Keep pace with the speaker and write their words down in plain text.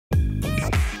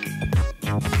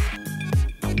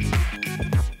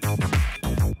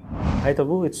Hi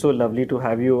Tabu, it's so lovely to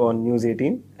have you on News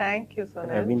 18. Thank you, Sonal.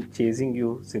 I've been chasing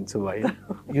you since a while.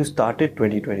 You started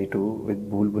 2022 with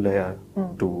Bhool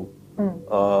Bhulaiyaa 2,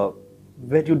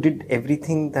 where you did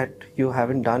everything that you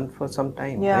haven't done for some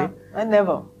time, Yeah, right? I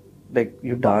never. Like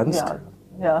you danced,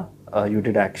 Yeah. you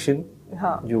did action,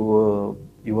 Yeah. you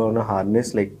were on a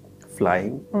harness like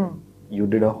flying, you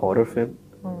did a horror film,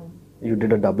 you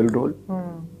did a double role.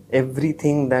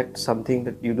 Everything that something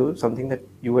that you do, something that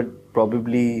you had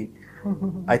probably,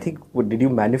 I think, did you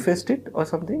manifest it or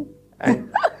something?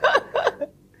 And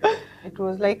It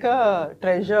was like a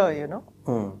treasure, you know.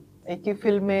 एक ही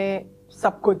film में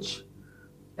सब कुछ,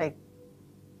 like.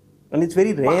 And it's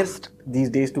very rare these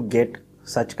days to get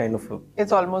such kind of.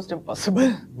 It's almost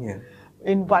impossible. Yeah.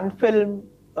 In one film,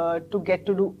 to get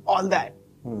to do all that,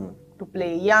 to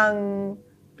play young,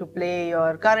 to play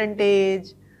your current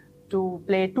age, to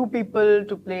play two people,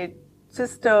 to play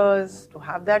sisters, to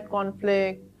have that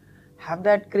conflict, have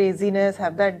that craziness,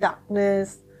 have that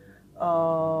darkness,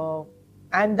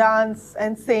 and dance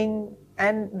and sing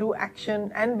and do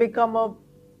action and become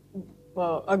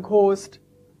a ghost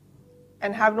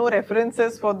and have no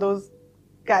references for those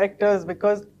characters,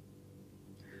 because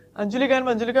Anjulika and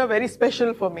Manjulika are very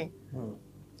special for me,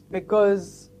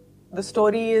 because the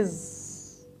story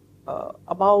is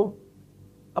about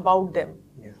them.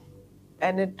 Yeah.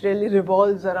 And it really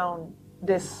revolves around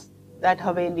that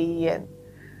Haveli and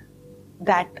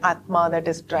that Atma that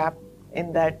is trapped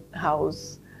in that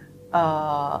house.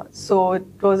 So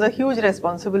it was a huge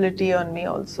responsibility on me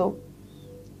also.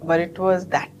 But it was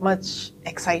that much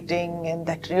exciting, and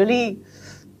that really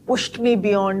pushed me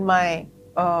beyond my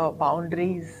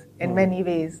boundaries in many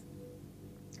ways.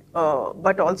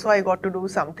 But also I got to do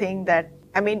something that,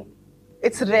 I mean,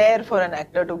 it's rare for an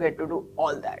actor to get to do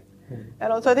all that.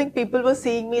 And also I think people were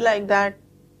seeing me like that.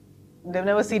 They've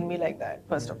never seen me like that,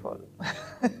 first of all.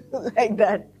 Like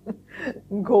that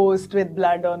ghost with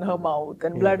blood on her mouth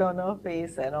and blood on her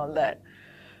face and all that.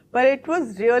 But it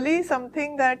was really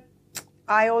something that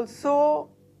I also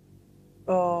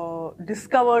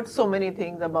discovered so many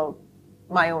things about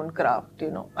my own craft, you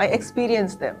know. I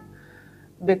experienced them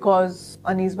because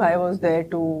Anis Bhai was there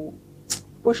to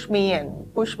push me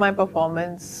and push my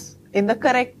performance on the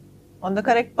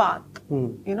correct path,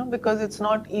 you know, because it's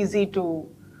not easy to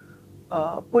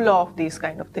pull off these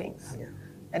kind of things. Yeah.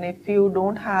 And if you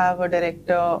don't have a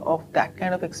director of that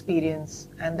kind of experience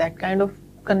and that kind of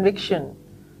conviction,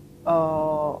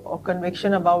 or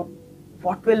conviction about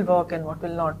what will work and what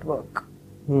will not work,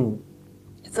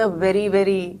 it's a very,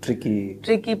 very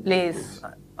tricky place.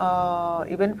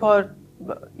 Even for,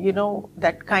 you know,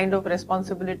 that kind of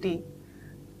responsibility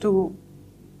to,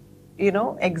 you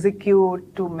know,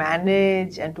 execute, to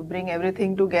manage and to bring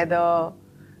everything together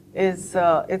is,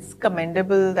 it's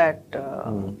commendable that,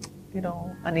 you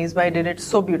know, Anis Bhai did it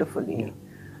so beautifully,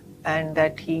 and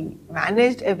that he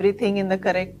managed everything in the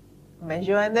correct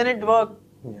measure, and then it worked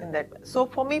in that way. So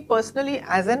for me personally,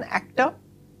 as an actor,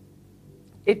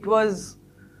 it was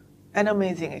an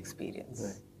amazing experience.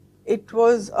 Right. It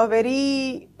was a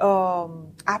very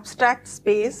abstract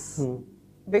space,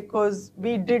 because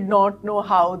we did not know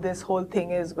how this whole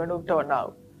thing is going to turn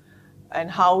out, and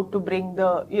how to bring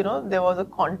the, you know, there was a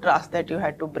contrast that you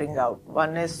had to bring out.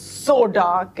 One is so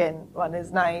dark and one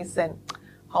is nice, and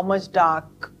how much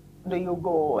dark do you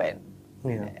go, and,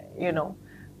 you know,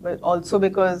 but also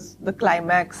because the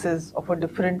climax is of a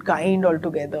different kind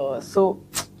altogether. So,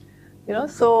 you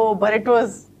know, but it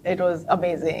was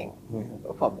amazing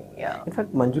for me, yeah. In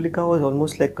fact, Manjulika was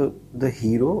almost like the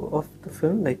hero of the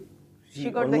film, like she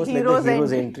got the hero's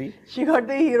entry. She got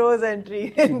the hero's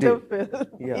entry in the film.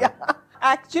 Yeah.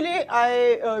 Actually,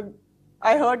 I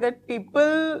heard that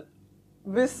people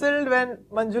whistled when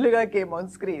Manjulika came on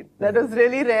screen. That was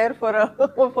really rare for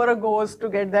a ghost to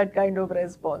get that kind of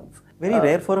response. Very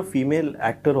rare for a female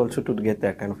actor also to get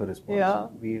that kind of a response. Yeah.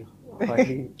 We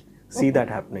hardly see that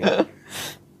happening.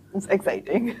 It's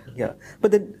exciting. Yeah.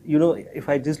 But then, you know, if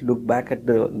I just look back at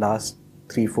the last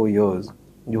 3-4 years,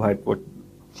 you had what?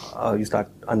 You start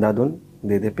Andhadhun,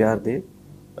 De De Pyar De,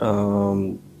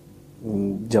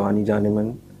 Jawani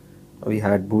Janeman, we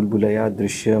had Bhool Bhulaiyaa,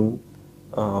 Drishyam,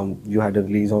 you had a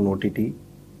release on OTT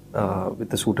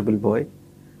with A Suitable Boy.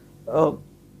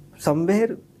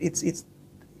 Somewhere it's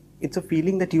a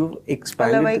feeling that you've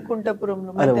expanded.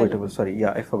 Alavaikuntapuram. Sorry,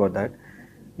 yeah, I forgot that.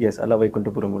 Yes,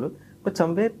 Alavaikuntapuram. But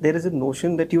somewhere there is a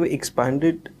notion that you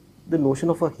expanded the notion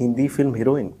of a Hindi film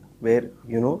heroine, where,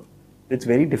 you know, it's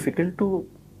very difficult to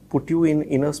put you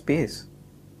in a space.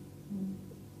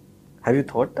 Have you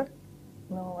thought that?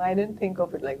 No, I didn't think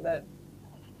of it like that.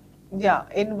 Yeah,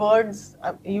 in words,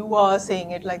 you are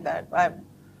saying it like that.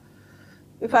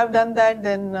 if I've done that,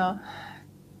 then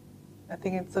I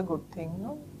think it's a good thing,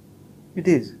 no? It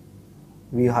is.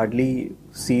 We hardly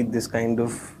see this kind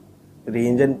of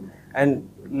range, and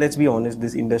let's be honest,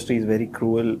 this industry is very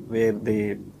cruel, where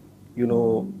they,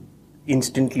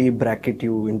 instantly bracket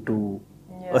you into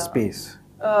a space.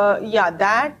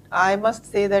 That I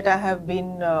must say that I have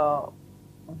been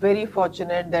very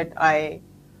fortunate that I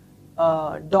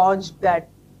dodged that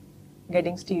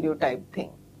getting stereotype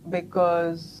thing,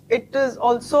 because it is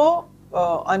also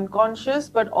unconscious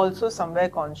but also somewhere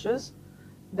conscious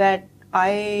that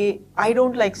I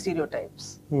don't like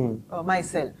stereotypes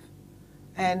myself,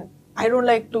 and I don't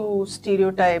like to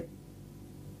stereotype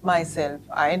myself.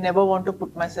 I never want to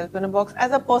put myself in a box.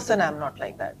 As a person, I'm not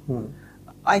like that.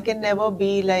 I can never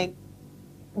be like,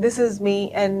 this is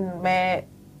me, and may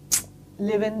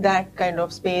live in that kind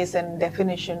of space and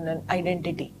definition and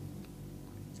identity.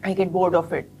 I get bored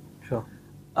of it. Sure.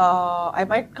 I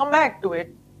might come back to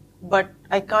it, but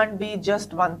I can't be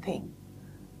just one thing.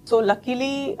 So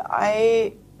luckily,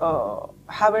 I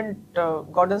haven't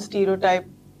gotten stereotype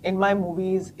in my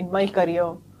movies, in my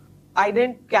career. I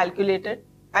didn't calculate it.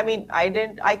 I mean,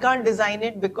 I can't design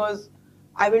it, because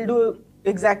I will do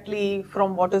exactly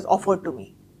from what is offered to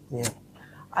me. Yeah.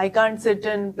 I can't sit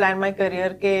and plan my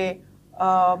career के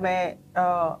मैं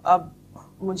अब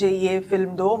मुझे ये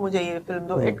film दो.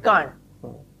 It can't,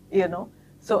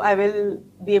 So I will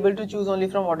be able to choose only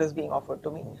from what is being offered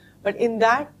to me. But in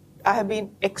that, I have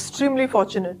been extremely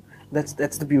fortunate.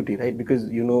 That's the beauty, right? Because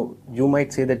you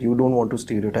might say that you don't want to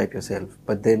stereotype yourself,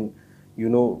 but then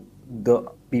the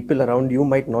people around you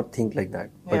might not think like that.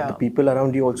 But the people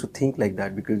around you also think like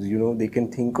that, because they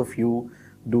can think of you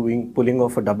pulling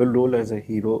off a double role as a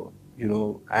hero,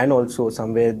 and also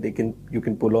somewhere you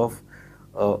can pull off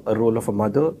a role of a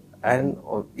mother and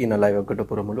in Alive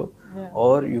Akkatapuramalo,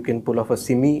 or you can pull off a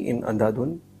Simi in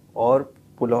Andhadhun, or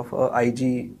pull off a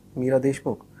IG Meera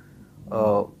Deshmukh.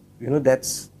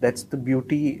 That's the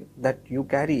beauty that you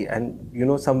carry, and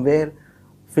somewhere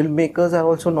filmmakers are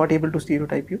also not able to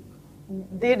stereotype you.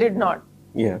 They did not.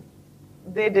 Yeah.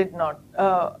 They did not.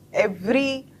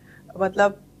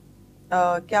 मतलब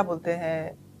क्या बोलते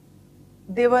हैं?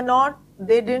 They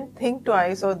didn't think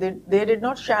twice, or they did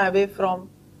not shy away from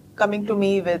coming to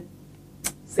me with,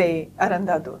 say,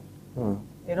 Arandhadun,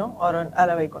 or an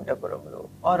Alavaikuntapuramlu,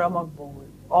 or a Maqbool,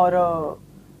 or a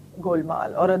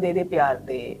Golmaal, or a De De Pyar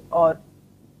De, or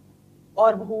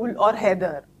Bhool, or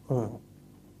Heather,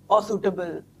 or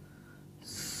Suitable.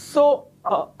 So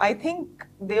I think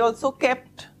they also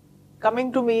kept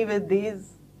coming to me with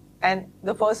these, and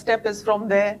the first step is from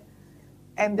there.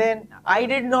 And then I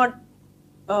did not,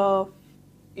 I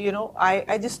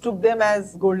just took them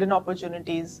as golden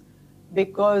opportunities,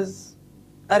 because,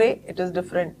 it is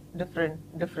different.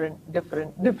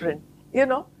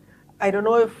 I don't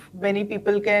know if many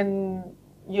people can,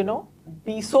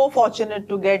 be so fortunate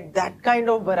to get that kind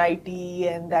of variety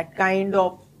and that kind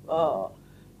of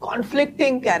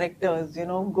conflicting characters,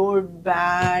 good,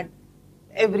 bad,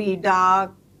 every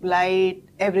dark, light,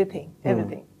 everything.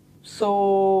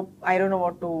 So I don't know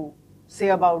what to say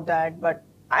about that, but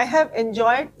I have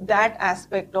enjoyed that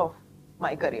aspect of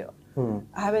my career.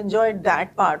 I have enjoyed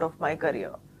that part of my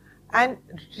career. And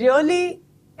really,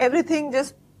 everything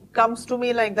just comes to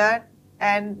me like that.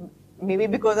 And maybe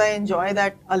because I enjoy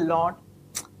that a lot,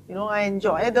 I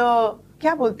enjoy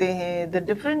the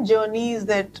different journeys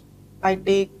that I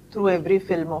take through every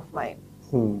film of mine.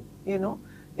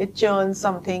 It churns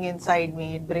something inside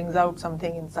me. It brings out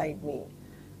something inside me.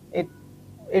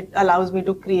 It allows me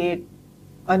to create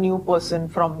a new person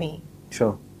from me.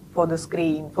 Sure. For the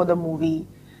screen, for the movie.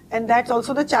 And that's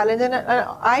also the challenge. And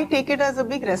I take it as a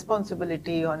big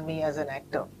responsibility on me as an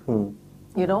actor.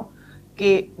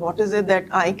 What is it that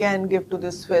I can give to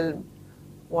this film?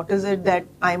 What is it that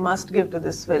I must give to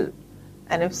this film?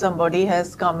 And if somebody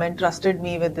has come and trusted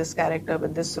me with this character,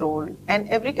 with this role, and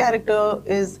every character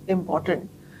is important,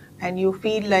 and you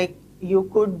feel like you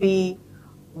could be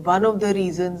one of the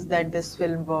reasons that this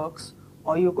film works,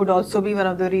 or you could also be one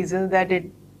of the reasons that it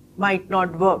might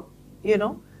not work,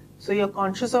 So you're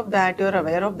conscious of that, you're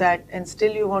aware of that, and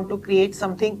still you want to create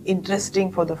something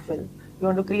interesting for the film. You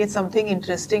want to create something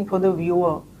interesting for the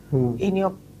viewer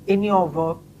in your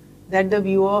work, that the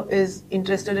viewer is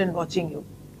interested in watching you.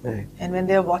 Right. And when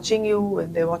they're watching you,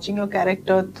 when they're watching your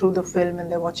character through the film,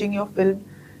 and they're watching your film,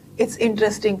 it's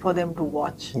interesting for them to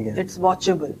watch. Yeah. It's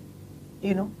watchable,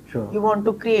 Sure. You want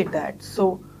to create that.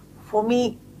 So for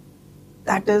me,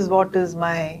 that is what is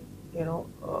my,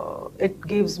 it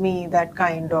gives me that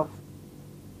kind of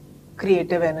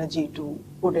creative energy to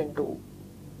put into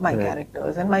my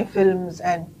characters and my films,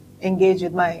 and engage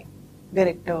with my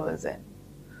directors and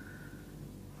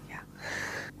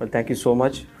Well, thank you so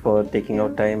much for taking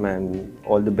out time, and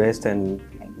all the best, and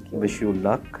Thank you. wish you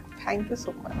luck. Thank you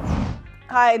so much.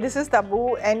 Hi, this is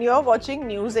Tabu and you're watching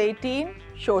News 18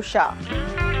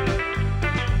 SHOWSHA.